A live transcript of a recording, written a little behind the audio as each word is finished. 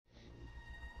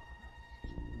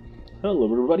Hello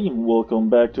everybody and welcome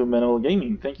back to Manual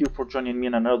Gaming. Thank you for joining me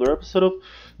in another episode of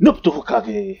Noob to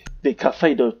Hokage, the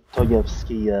Caffe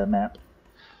map.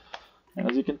 And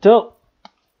as you can tell,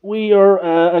 we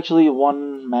are actually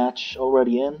one match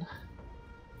already in.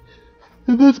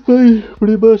 And that's pretty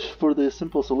much for the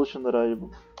simple solution that I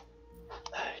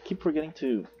keep forgetting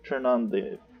to turn on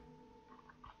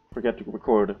forget to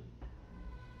record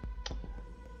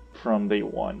from day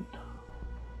one.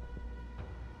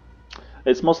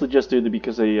 It's mostly just due to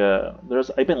because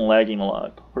I've been lagging a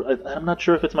lot. I'm not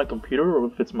sure if it's my computer or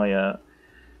if it's my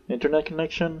internet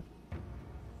connection.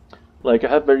 Like I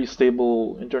have very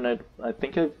stable internet. I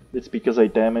think it's because I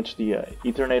damaged the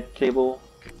Ethernet cable.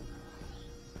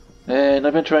 And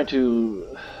I've been trying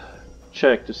to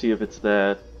check to see if it's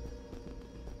that.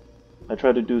 I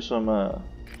tried to do some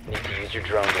Need to use your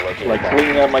drone to locate like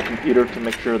cleaning out my computer to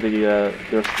make sure there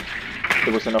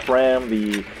was enough RAM.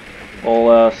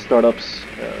 All startups,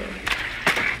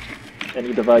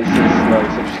 any devices such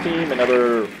as Steam and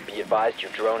other. Be advised,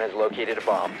 your drone has located a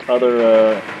bomb.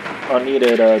 Other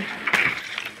unneeded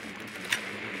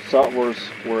softwares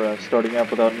were starting up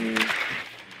without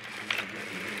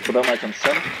my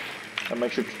consent. I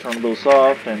make sure to turn those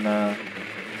off, and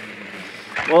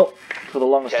well, for the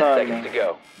longest 10 time, seconds to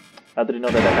go. I didn't know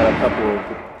that I had a couple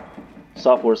of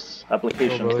software's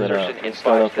applications that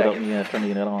start up without me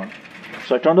turning it on.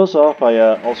 So I turned those off. I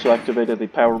also activated the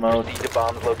power mode Proceed to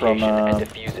bomb's location and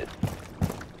defuse it.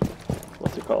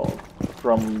 What's it called?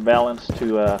 From balance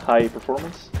to high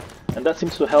performance, and that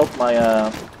seems to help my,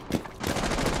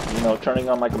 turning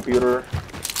on my computer,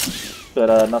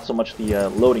 but not so much the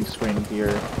loading screen here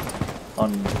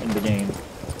in the game,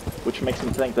 which makes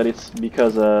me think that it's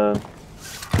because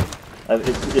it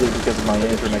is because of my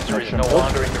internet User is connection. no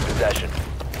longer in your possession.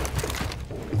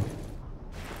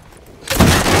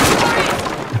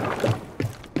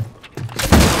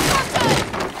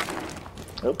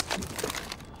 Oh.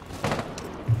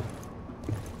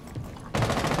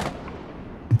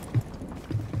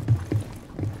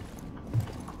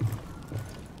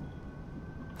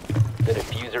 The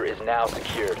diffuser is now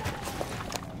secured.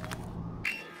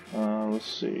 Let's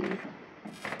see.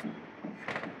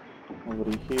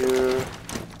 Nobody here.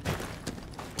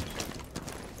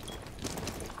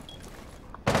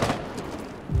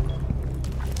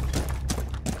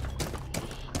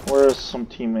 Where's some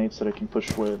teammates that I can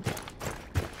push with?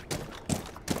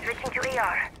 Switching to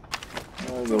ER.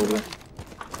 I'll go there.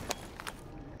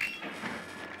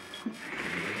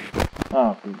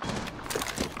 Ah,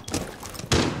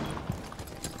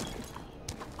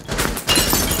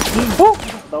 oh,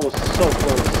 that was so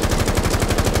close.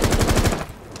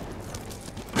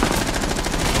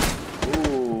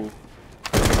 Ooh.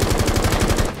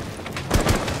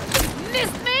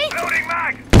 Missed me! Loading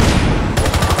mag!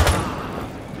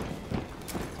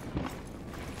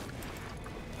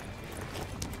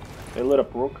 They lit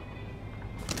up Rook.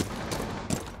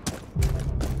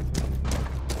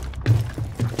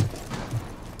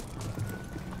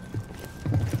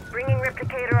 Bringing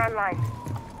replicator online.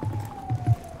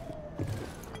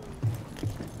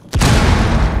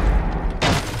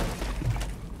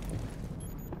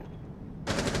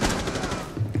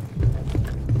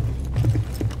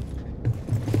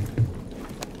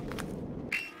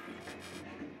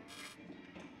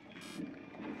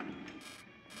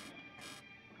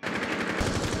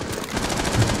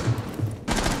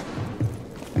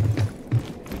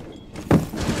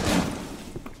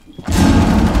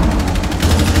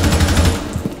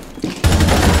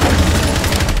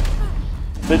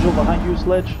 Vigil behind you,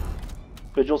 Sledge.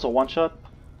 Vigil's a one-shot.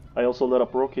 I also lit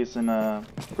up Rook. He's in a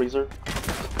freezer.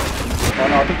 Oh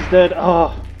no, I think he's dead.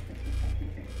 Oh.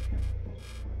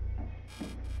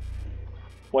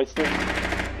 White stairs.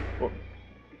 Oh,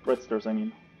 red stairs, I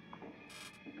mean.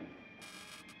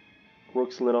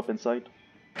 Rook's lit up inside.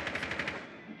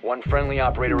 One friendly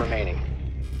operator remaining.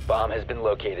 Bomb has been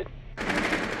located.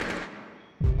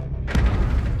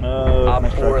 Op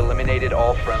nice 4 try. eliminated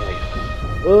all friendlies.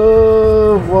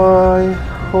 Why?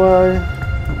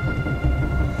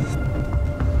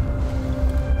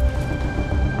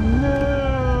 No.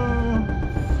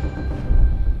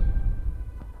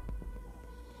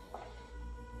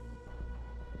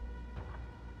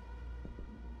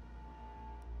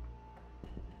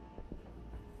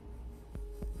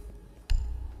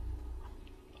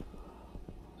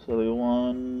 So they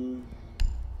won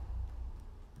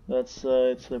that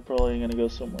side, so they're probably gonna go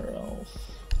somewhere else.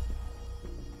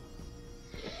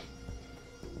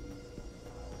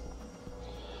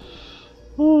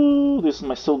 Ooh, this is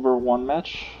my silver 1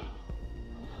 match.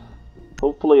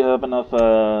 Hopefully I have enough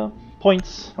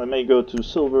points. I may go to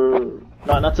silver...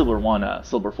 No, not silver 1,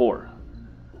 silver 4.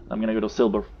 I'm gonna go to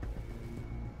silver.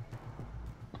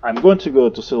 I'm going to go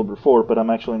to silver 4, but I'm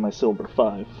actually in my silver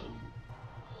 5.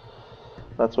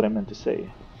 That's what I meant to say.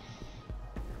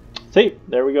 See,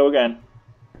 there we go again.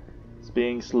 It's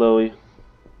being slowy.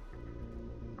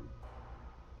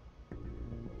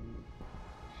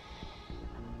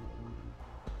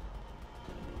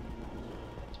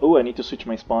 Oh, I need to switch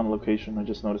my spawn location. I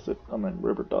just noticed it on my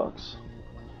river docks.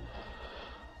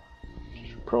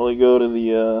 Should probably go to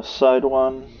the side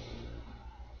one.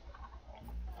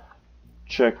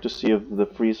 Check to see if the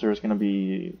freezer is going to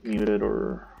be muted,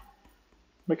 or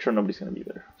make sure nobody's going to be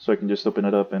there. So I can just open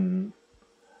it up and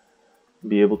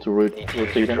be able to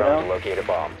rotate in and out. Locate a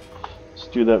bomb. Let's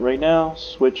do that right now.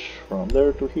 Switch from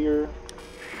there to here.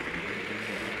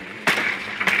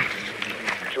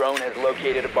 Drone has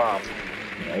located a bomb.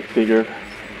 I figured.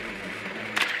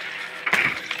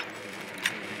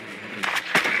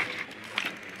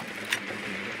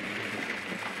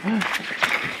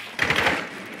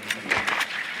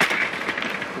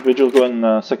 Vigil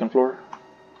going second floor.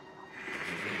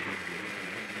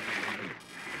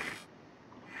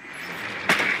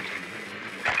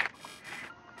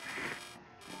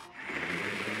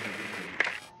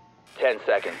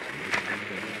 Seconds.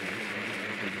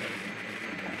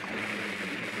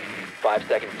 5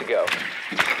 seconds to go.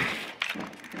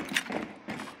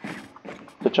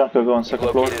 Tachanka going second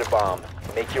floor. Located a bomb.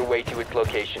 Make your way to its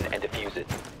location and defuse it.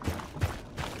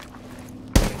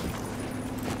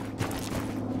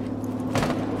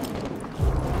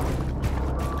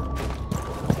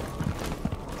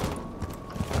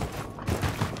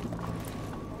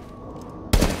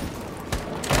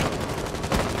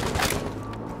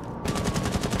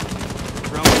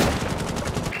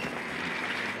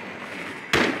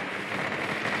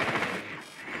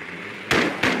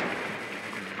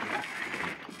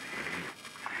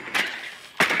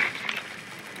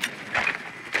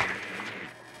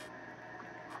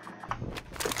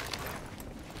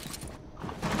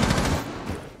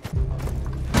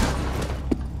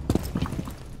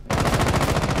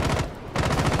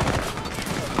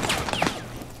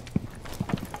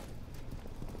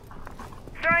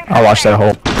 I'll watch that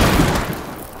hole.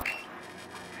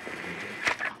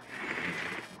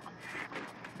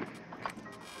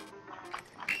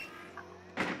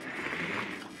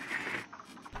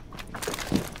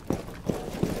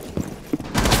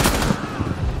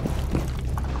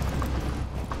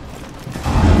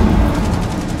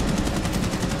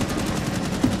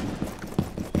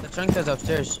 The trunk is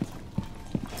upstairs.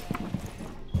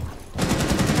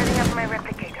 Setting up my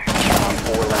replicator.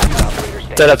 4 last operators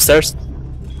standing. Dead upstairs.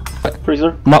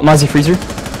 Freezer. Mozzie freezer.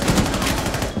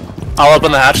 I'll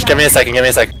open the hatch. Give me a second. Give me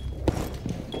a sec.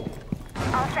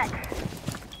 All set.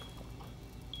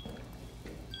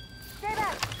 Stay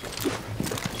back.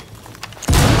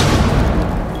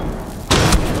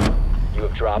 You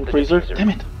have dropped the Freezer. diffuser. Damn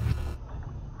it.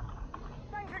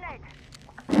 Stun grenade.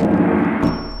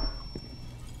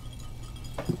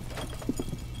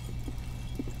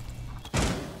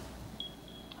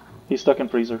 He's stuck in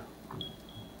freezer.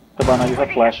 Cabana, you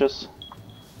have flashes.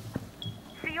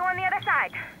 See you on the other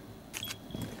side.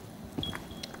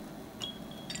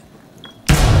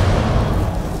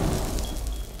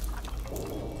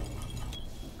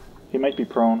 He might be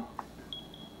prone.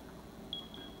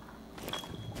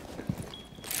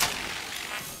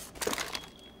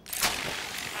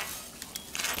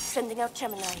 Sending out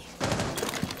Gemini.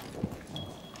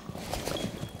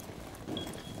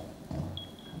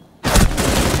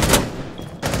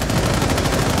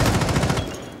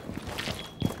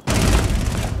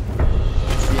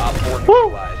 Op 4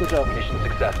 Woo! neutralized. Good job. Mission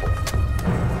successful.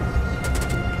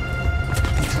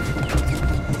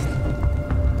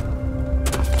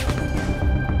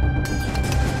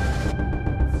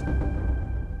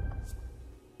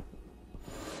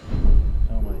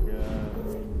 Oh my god.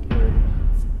 Great.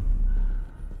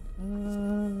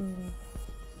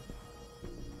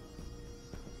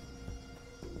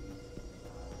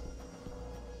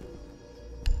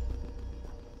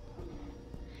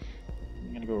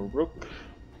 I'm gonna go Rook.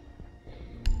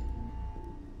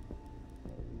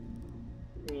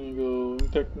 I'm gonna go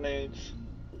Interconnades.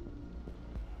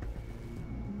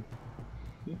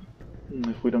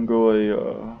 If we don't go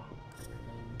a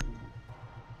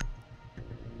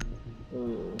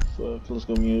fuck, let's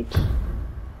go mute.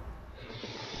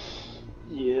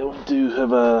 Yeah, we do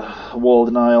have a wall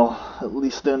denial, at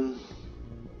least in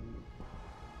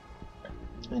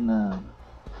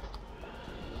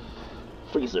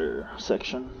freezer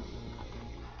section.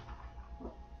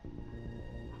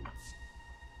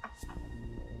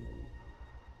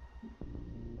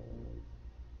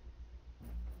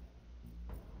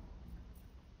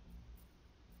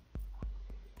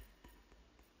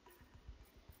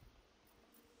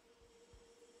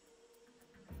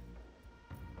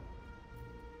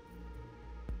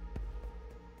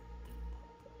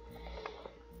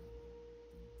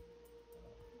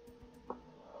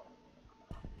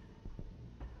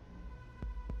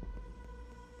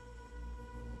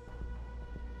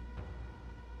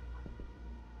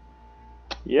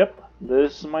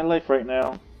 This is my life right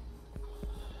now.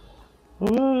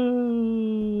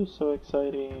 Woo! So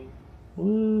exciting.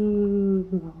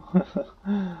 Woo!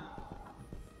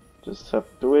 Just have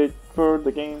to wait for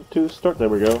the game to start. There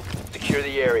we go. Secure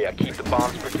the area. Keep the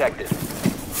bombs protected.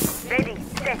 Ready,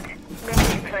 set,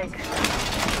 mission deployed.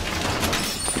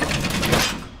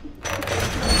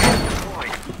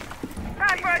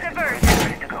 Time for a diversion.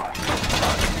 Ready to go.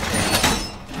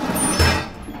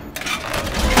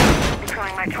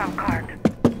 Deploying my trump card.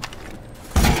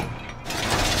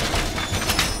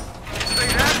 See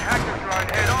that? Hackers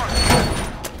ride head on.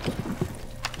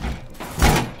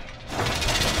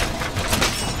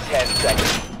 10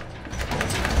 seconds.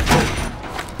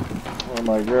 Oh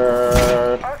my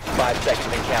god. 5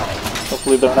 seconds and counting.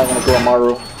 Hopefully they're not gonna go Amaru.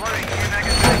 Loading new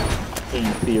magazine.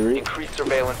 In theory. Increased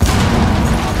surveillance. Op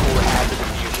 4 has the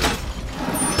diffuser.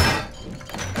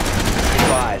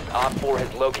 Advised, Op 4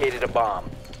 has located a bomb.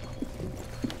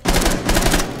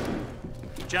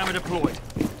 Jammer deployed.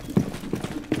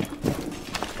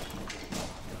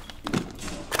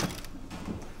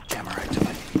 Jammer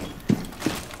activated.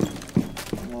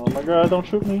 Oh my god, don't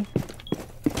shoot me.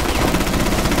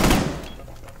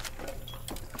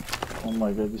 Oh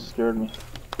my god, you scared me.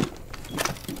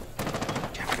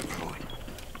 Jammer deployed.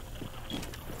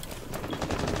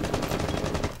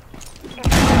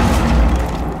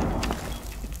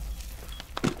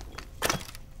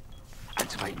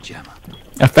 Activate jammer.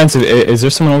 Offensive, is there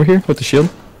someone over here with the shield?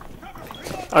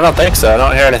 I don't think so. I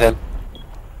don't hear anything.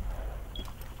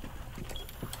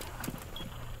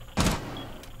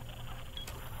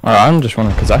 Alright, I'm just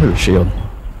wondering because I heard a shield.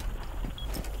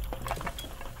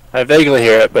 I vaguely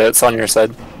hear it, but it's on your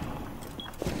side.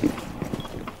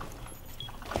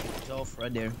 It's off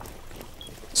right there.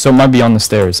 So it might be on the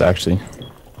stairs, actually.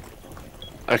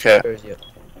 Okay. There's you.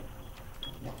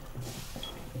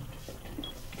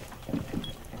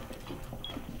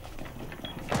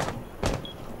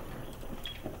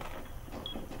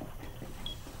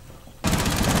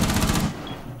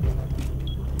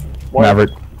 What?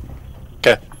 Maverick.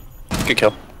 Okay. Good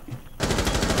kill.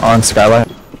 On Skylight.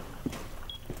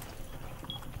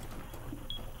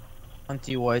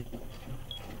 Anti-white.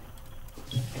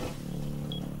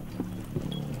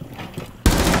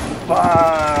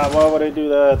 Ah, why would I do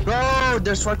that? Bro,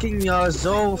 there's fucking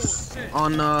Zof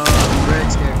on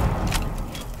red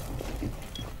here.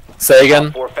 Say again.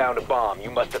 Op 4 found a bomb.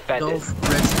 You must defend it. Zof,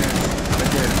 red here.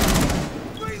 Right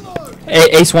there.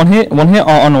 Hey, Ace, one hit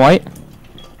on white.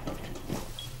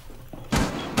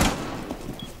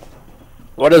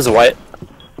 What is white?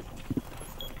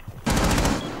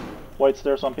 White's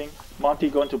there something. Monty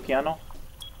going to piano.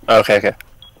 Okay, okay.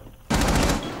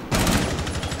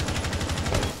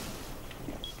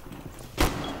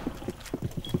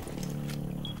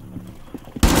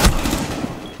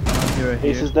 Monty right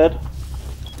Ace here. is dead.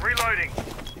 Reloading.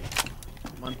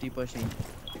 Monty pushing.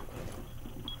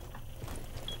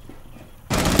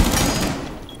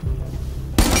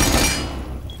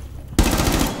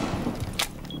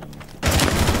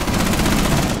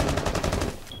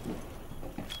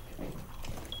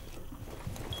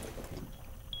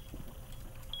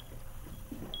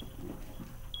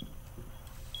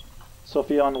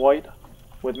 Sophia on white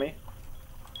with me.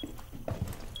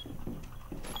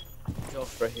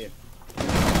 Zof right here.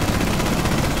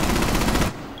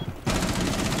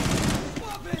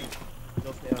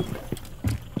 Zof there.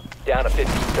 Down to 15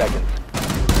 seconds.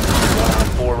 1 on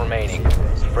 4 remaining.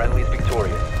 Friendly's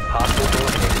victorious. Hostiles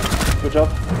eliminated. Good job.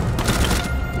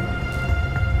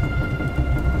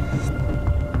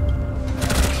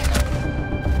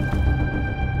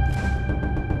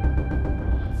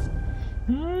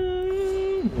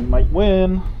 We might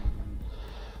win.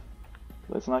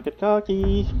 Let's not get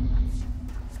cocky.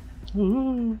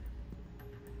 Ooh.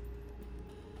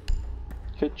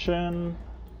 Kitchen.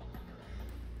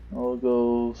 I'll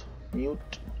go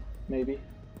mute, maybe.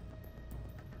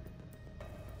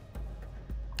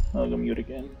 I'll go mute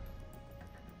again.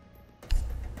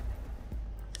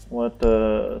 What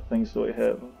things do I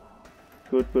have?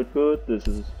 Good, good, good. This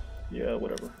is, yeah,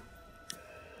 whatever.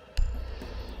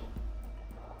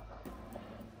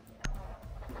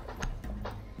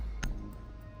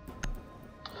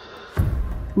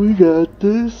 We got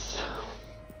this.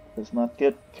 Let's not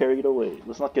get carried away.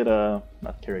 Let's not get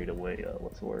not carried away.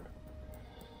 What's the word?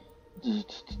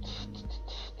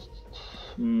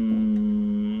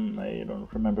 I don't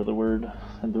remember the word.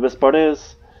 And the best part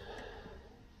is,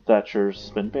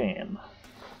 Thatcher's been banned.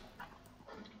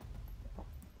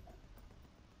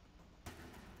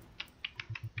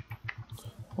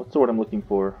 What's the word I'm looking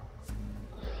for?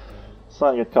 Let's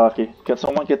not get cocky. Can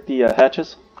someone get the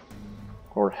hatches?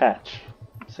 Or hatch,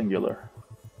 singular.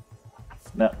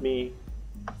 not me.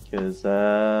 Because,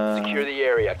 Secure the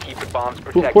area. Keep the bombs too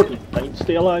protected. important. I need to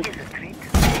stay alive. Be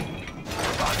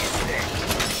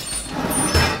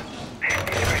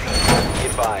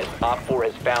advised, Op 4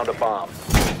 has found a bomb.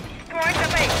 Throwing the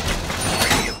bait.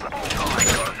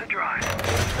 Close the drive.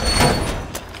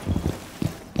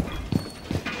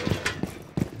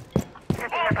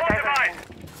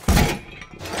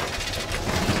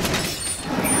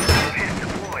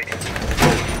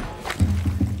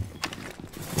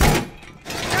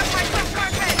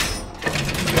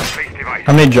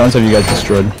 How many drones have you guys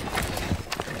destroyed?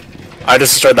 I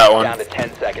just destroyed that one. Down to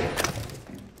 10 seconds.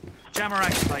 Jammer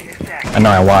activated. I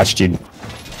know, I watched you.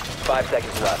 5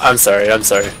 seconds left. I'm sorry. Not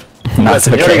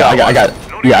Listen, you okay. already I got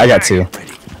yeah, I got two.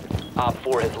 Op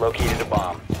 4 has located a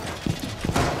bomb.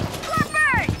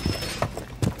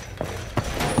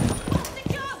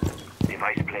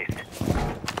 Device placed.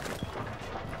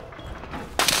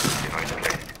 Device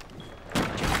placed.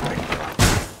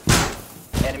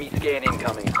 Enemy scan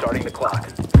incoming. Starting the clock.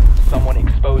 Someone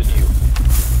exposed you.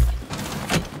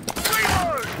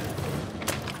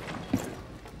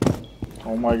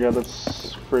 Oh my god,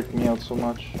 that's freaked me out so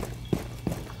much.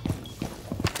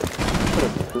 What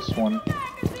is this one?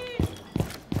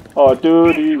 Oh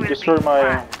dude, you destroyed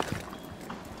my...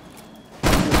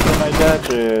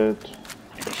 gadget.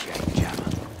 Initiate jammer.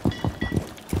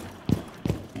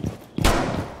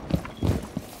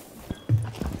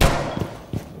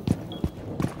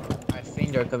 I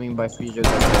think they're coming by freezer.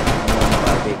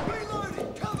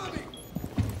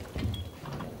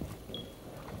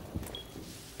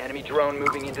 Enemy drone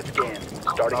moving into scan.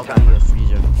 Starting I'll timer. be a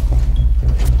freezer.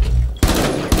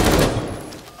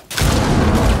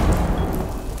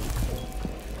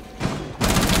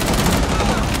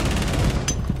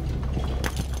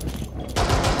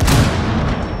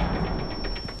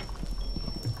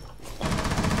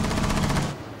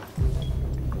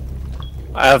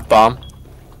 I have bomb.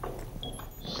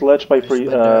 Sledge by free,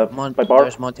 by bar.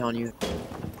 There's Monty on you.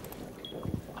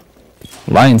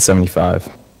 Lion 75.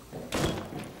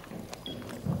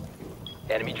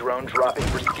 Enemy drone dropping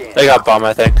for scan. They got bomb,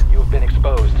 I think. You have been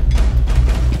exposed.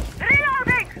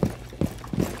 Reloading!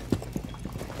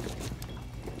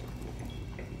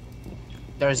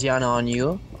 There's Yana on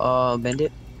you.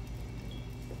 Bandit.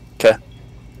 Okay.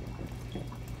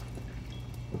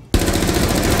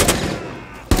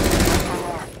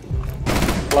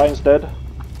 Lion's dead.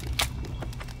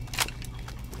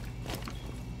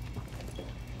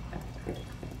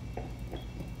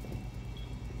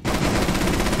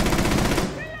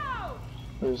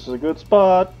 This is a good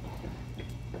spot.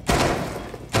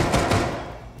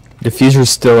 Diffuser's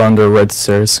still under red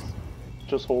stairs.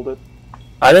 Just hold it.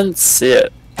 I didn't see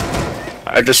it.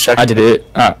 I just checked. I did it.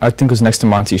 I think it was next to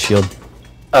Monty's shield.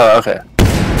 Oh, okay.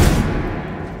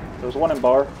 There's one in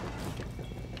bar.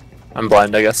 I'm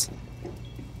blind, I guess.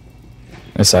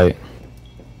 This site.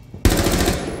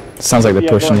 Sounds like they're Yeah,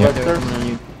 pushing go you. ahead. They're coming on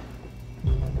you.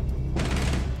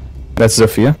 That's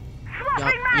Zofia.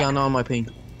 Yana on my ping.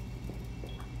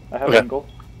 I have Okay. angle.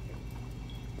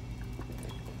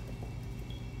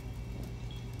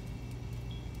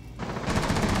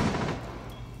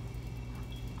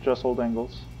 Just hold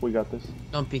angles. We got this.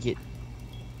 Don't pick it.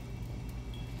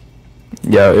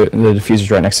 Yeah, the diffuser's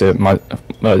right next to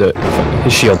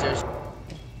his shield. Stairs.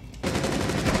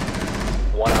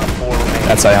 1 on 4 remaining.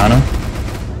 That's Ayana.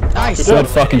 Nice. Good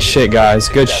fucking shit, guys.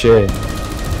 Good shit.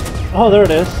 Oh, there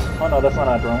it is. Oh no, that's not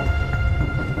our drone.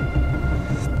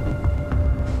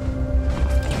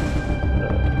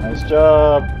 Nice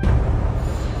job.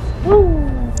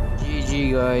 Woo!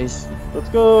 GG guys. Let's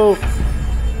go.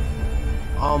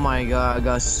 Oh my god, I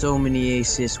got so many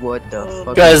aces. What the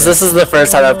fuck? Guys, this is the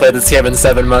first time I've played this game in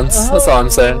 7 months. That's all I'm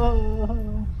saying.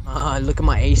 Look at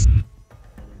my ace.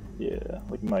 Yeah,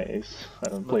 look at my ace. I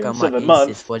haven't played Look in at my 7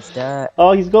 months. aces. What's that?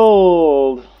 Oh, he's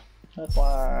gold. That's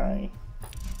why.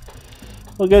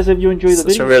 Well, guys, if you enjoyed the Such a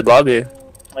video, weird lobby.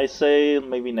 I say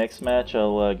maybe next match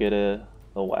I'll get a.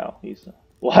 Oh wow, he's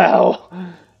wow.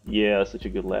 Yeah, such a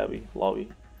good lobby.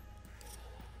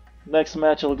 Next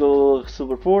match I'll go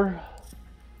Silver 4.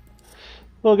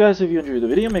 Well, guys, if you enjoyed the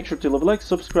video, make sure to leave a like,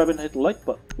 subscribe, and hit the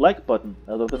like button.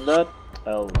 Other than that,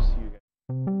 I'll see you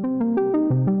guys.